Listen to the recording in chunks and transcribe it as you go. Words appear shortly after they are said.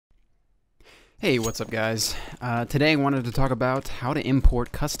Hey, what's up guys? Today I wanted to talk about how to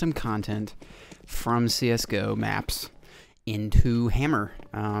import custom content from CSGO maps into Hammer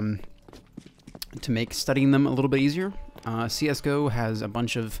to make studying them a little bit easier. CSGO has a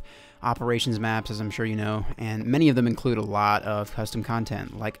bunch of operations maps, as I'm sure you know, and many of them include a lot of custom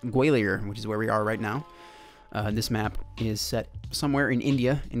content, like Gwalior, which is where we are right now. This map is set somewhere in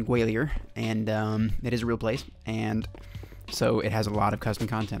India, in Gwalior, and it is a real place, and so it has a lot of custom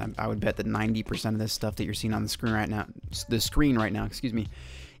content. I would bet that 90% of this stuff that you're seeing on the screen right now, excuse me,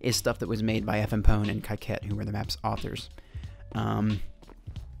 is stuff that was made by FMPone and Kaiket, who were the map's authors.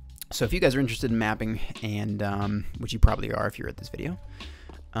 So if you guys are interested in mapping, and which you probably are if you're at this video,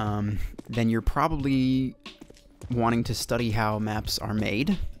 then you're probably wanting to study how maps are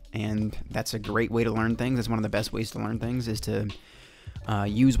made, and that's a great way to learn things. That's one of the best ways to learn things, is to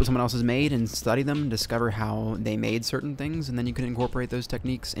use what someone else has made and study them, discover how they made certain things, and then you can incorporate those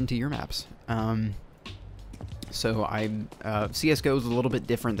techniques into your maps. CSGO is a little bit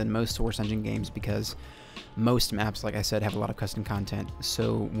different than most Source Engine games because most maps, like I said, have a lot of custom content.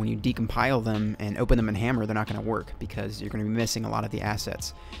 So when you decompile them and open them in Hammer, they're not going to work because you're going to be missing a lot of the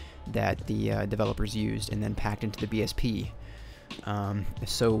assets that the developers used and then packed into the BSP.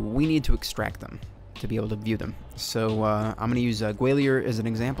 So we need to extract them to be able to view them. So I'm going to use Gwalior as an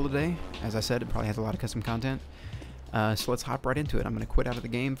example today. As I said, it probably has a lot of custom content. So let's hop right into it. I'm going to quit out of the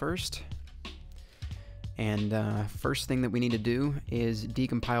game first. And first thing that we need to do is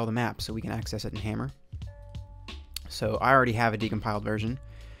decompile the map so we can access it in Hammer. So I already have a decompiled version,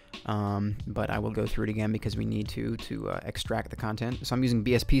 but I will go through it again because we need to extract the content. So I'm using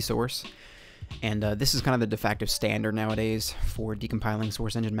BSP source. And this is kind of the de facto standard nowadays for decompiling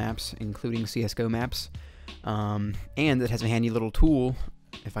Source Engine maps, including CSGO maps. And it has a handy little tool.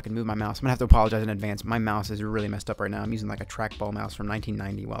 If I can move my mouse, I'm going to have to apologize in advance. My mouse is really messed up right now. I'm using like a trackball mouse from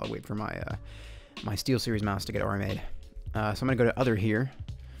 1990 while I wait for my my SteelSeries mouse to get RMA'd. So I'm going to go to Other here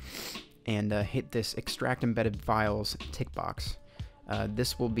and hit this Extract Embedded Files tick box.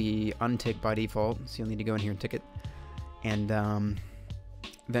 This will be unticked by default, so you'll need to go in here and tick it. And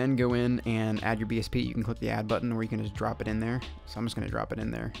then go in and add your BSP. You can click the add button or you can just drop it in there. So I'm just going to drop it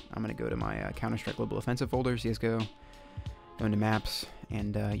in there. I'm going to go to my Counter-Strike Global Offensive folder, CSGO, go into maps,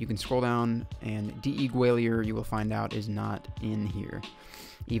 and you can scroll down, and DE Gwalior you will find out is not in here.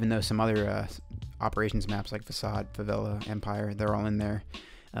 Even though some other operations maps like Facade, Favela, Empire, they're all in there.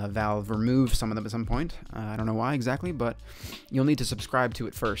 Valve removed some of them at some point. I don't know why exactly, but you'll need to subscribe to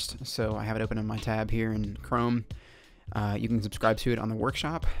it first. So I have it open on my tab here in Chrome. You can subscribe to it on the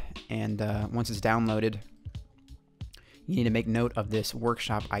workshop, and once it's downloaded, you need to make note of this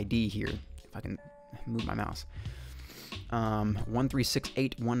workshop ID here. If I can move my mouse,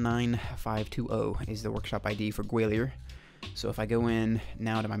 136819520 is the workshop ID for Gwalior. So if I go in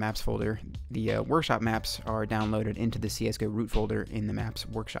now to my maps folder, the workshop maps are downloaded into the CSGO root folder in the maps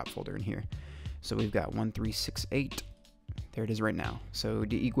workshop folder in here. So we've got 1368. There it is right now. So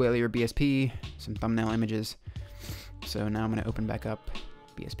DE Gwalior BSP, some thumbnail images. So now I'm going to open back up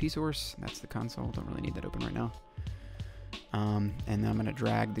BSP source. That's the console. Don't really need that open right now. And then I'm going to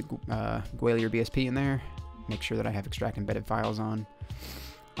drag the Gwalior BSP in there. Make sure that I have extract embedded files on.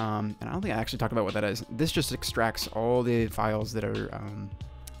 And I don't think I actually talked about what that is. This just extracts all the files that are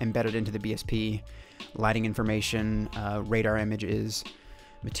embedded into the BSP. Lighting information, radar images,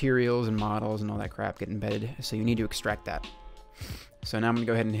 materials and models and all that crap get embedded. So you need to extract that. So now I'm going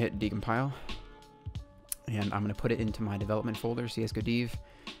to go ahead and hit decompile. And I'm going to put it into my development folder, CSGO Dev.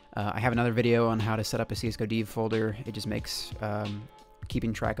 I have another video on how to set up a CSGO Dev folder. It just makes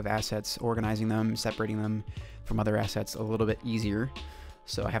keeping track of assets, organizing them, separating them from other assets a little bit easier.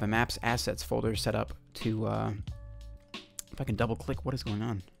 So I have a maps assets folder set up to, if I can double click, what is going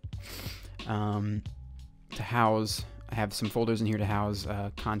on? To house, I have some folders in here to house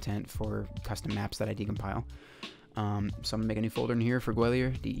content for custom maps that I decompile. So I'm going to make a new folder in here for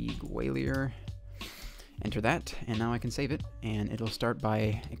Gwalior, DE Gwalior. Enter that, and now I can save it, and it'll start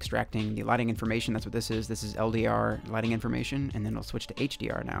by extracting the lighting information. That's what this is. This is LDR lighting information, and then it'll switch to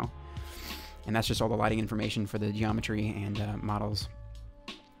HDR now. And that's just all the lighting information for the geometry and models.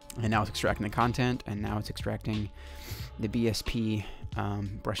 And now it's extracting the content, and now it's extracting the BSP,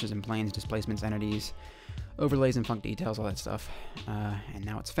 brushes and planes, displacements, entities, overlays and func details, all that stuff. And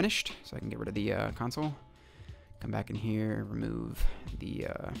now it's finished, so I can get rid of the console. Come back in here, remove the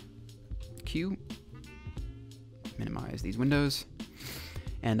queue. Minimize these windows,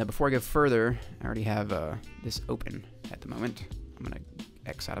 and before I go further, I already have this open at the moment. I'm going to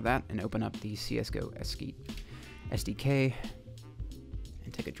X out of that and open up the CSGO SDK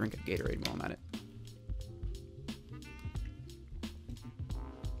and take a drink of Gatorade while I'm at it.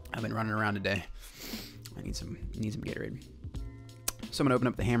 I've been running around today. I need some Gatorade. So I'm gonna open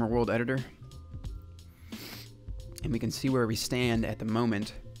up the Hammer World Editor, and we can see where we stand at the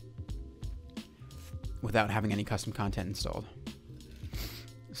moment without having any custom content installed.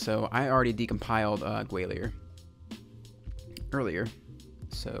 So I already decompiled Gwalior earlier.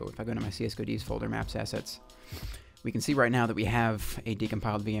 So if I go to my CSGO Devs folder, Maps Assets, we can see right now that we have a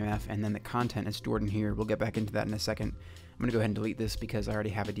decompiled VMF, and then the content is stored in here. We'll get back into that in a second. I'm going to go ahead and delete this because I already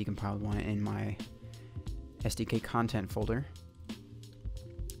have a decompiled one in my SDK content folder.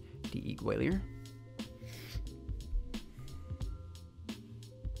 DE Gwalior.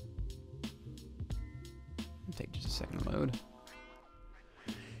 It'll take just a second to load.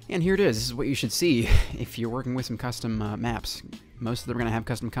 And here it is. This is what you should see if you're working with some custom maps. Most of them are going to have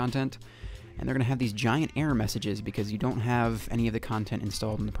custom content, and they're going to have these giant error messages because you don't have any of the content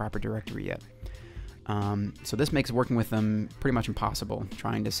installed in the proper directory yet. So this makes working with them pretty much impossible.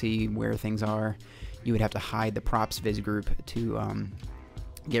 Trying to see where things are, you would have to hide the props viz group to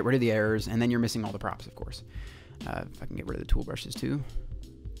get rid of the errors, and then you're missing all the props, of course. If I can get rid of the tool brushes too,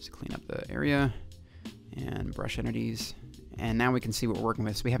 just clean up the area and brush entities. And now we can see what we're working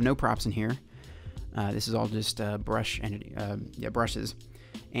with. So we have no props in here. This is all just brushes.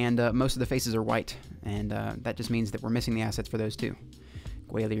 And most of the faces are white, and that just means that we're missing the assets for those too.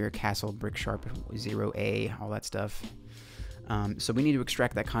 Gwalior, Castle, Brick Sharp, 0A, all that stuff. So we need to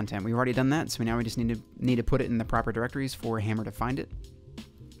extract that content. We've already done that, so now we just need to put it in the proper directories for Hammer to find it.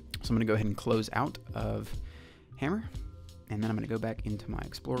 So I'm going to go ahead and close out of Hammer, and then I'm going to go back into my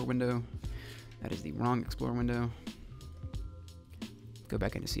Explorer window. That is the wrong Explorer window. Go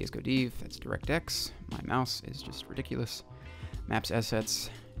back into CSGO Dev, that's DirectX. My mouse is just ridiculous. Maps Assets,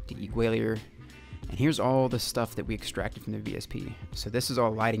 DE Gwalior, and here's all the stuff that we extracted from the VSP. So this is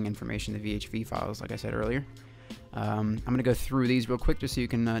all lighting information, the VHV files, like I said earlier. I'm going to go through these real quick just so you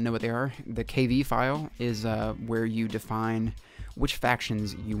can know what they are. The KV file is where you define which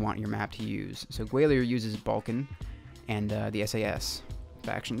factions you want your map to use. So Gwalior uses Balkan and the SAS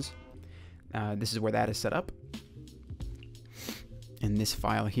factions. This is where that is set up. And this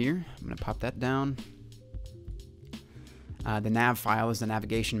file here, I'm going to pop that down. The nav file is the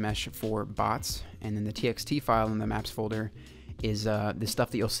navigation mesh for bots, and then the txt file in the maps folder is the stuff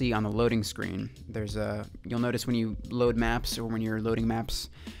that you'll see on the loading screen. There's you'll notice when you load maps or when you're loading maps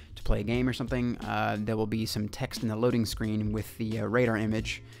to play a game or something, there will be some text in the loading screen with the radar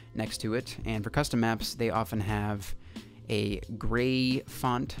image next to it. And for custom maps, they often have a gray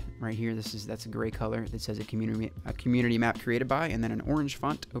font right here. That's a gray color that says a community map created by, and then an orange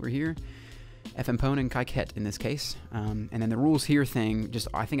font over here, FMPone and Kaiket in this case. And then the rules here thing,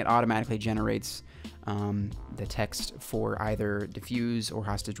 I think it automatically generates the text for either defuse or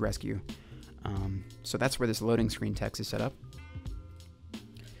hostage rescue. So that's where this loading screen text is set up.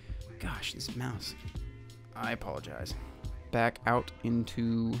 Gosh, this mouse. I apologize. Back out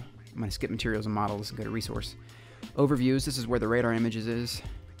into, I'm going to skip materials and models and go to resource. Overviews, this is where the radar images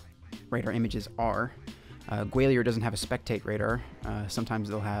are. Gwalior doesn't have a spectate radar. Sometimes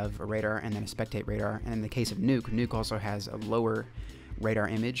they'll have a radar and then a spectate radar. And in the case of Nuke also has a lower radar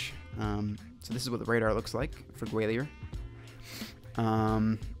image. So this is what the radar looks like for Gwalior.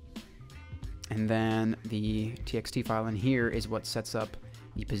 And then the txt file in here is what sets up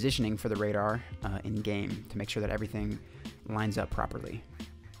the positioning for the radar in game to make sure that everything lines up properly.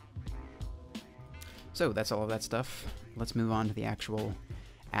 So that's all of that stuff. Let's move on to the actual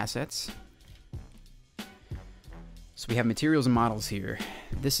assets. So we have materials and models here.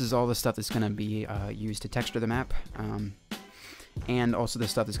 This is all the stuff that's going to be used to texture the map, and also the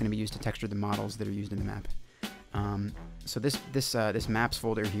stuff that's going to be used to texture the models that are used in the map. So this maps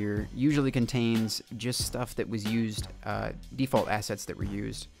folder here usually contains just stuff that was used, default assets that were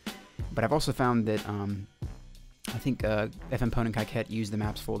used. But I've also found that I think FMPone and Kaiket used the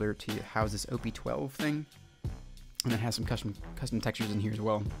maps folder to house this OP12 thing, and it has some custom textures in here as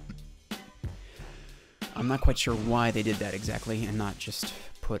well. I'm not quite sure why they did that exactly and not just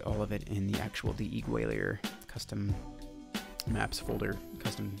put all of it in the actual DE Gwalior custom maps folder,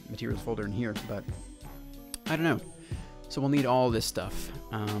 custom materials folder in here, but I don't know. So we'll need all this stuff.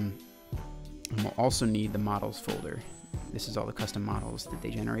 And we'll also need the models folder. This is all the custom models that they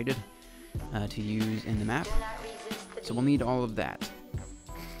generated to use in the map. So we'll need all of that.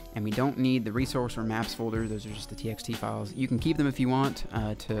 And we don't need the resource or maps folder. Those are just the txt files. You can keep them if you want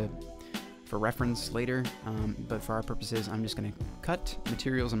for reference later, but for our purposes, I'm just going to cut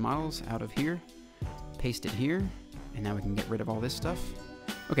materials and models out of here, paste it here, and now we can get rid of all this stuff.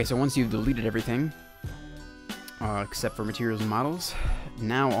 Okay, so once you've deleted everything, except for materials and models,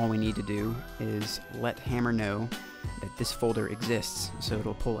 now all we need to do is let Hammer know that this folder exists, so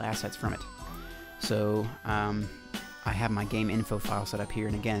it'll pull assets from it. So I have my game info file set up here,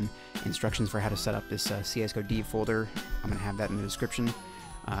 and again, instructions for how to set up this CSGO dev folder. I'm going to have that in the description.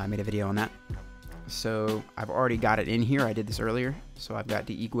 I made a video on that. So I've already got it in here. I did this earlier. So I've got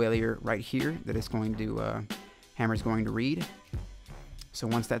the eGualier right here that is going to, Hammer's going to read. So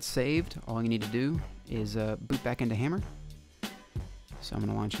once that's saved, all you need to do is boot back into Hammer. So I'm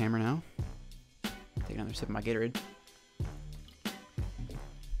going to launch Hammer now. Take another sip of my Gatorade.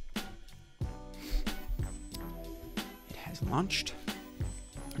 It has launched.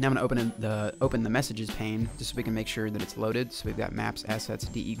 Now I'm going to open the messages pane just so we can make sure that it's loaded. So we've got maps, assets,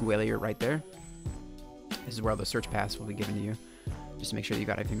 deGualier right there. This is where all the search paths will be given to you, just to make sure that you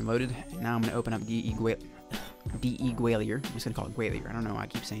got everything loaded. And now I'm going to open up deGualier. I'm just going to call it Gualier. I don't know why I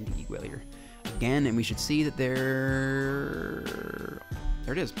keep saying deGualier again, and we should see that there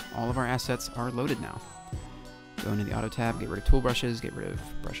it is. All of our assets are loaded now. Go into the Auto tab, get rid of tool brushes, get rid of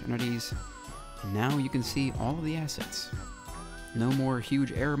brush entities, and now you can see all of the assets. No more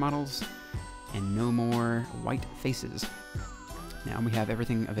huge error models, and no more white faces. Now we have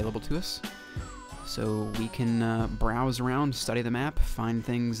everything available to us, so we can browse around, study the map, find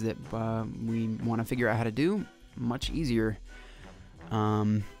things that we want to figure out how to do much easier.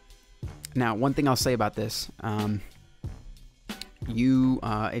 Now, one thing I'll say about this,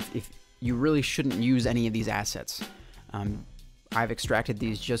 if you really shouldn't use any of these assets. I've extracted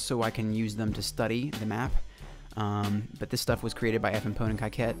these just so I can use them to study the map. But this stuff was created by FMPone and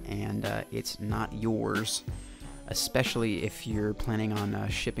Kaiket, and it's not yours, especially if you're planning on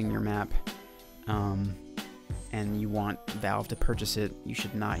shipping your map and you want Valve to purchase it. You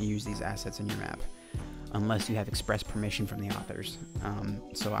should not use these assets in your map unless you have express permission from the authors.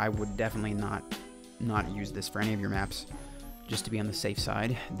 So I would definitely not use this for any of your maps, just to be on the safe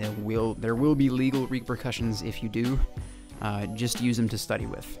side. There will be legal repercussions if you do. Just use them to study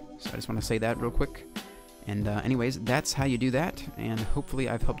with. So I just want to say that real quick. And anyways, that's how you do that, and hopefully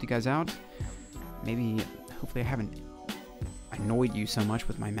I've helped you guys out. Hopefully I haven't annoyed you so much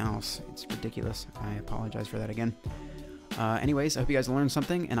with my mouse. It's ridiculous. I apologize for that again. Anyways, I hope you guys learned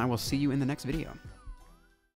something, and I will see you in the next video.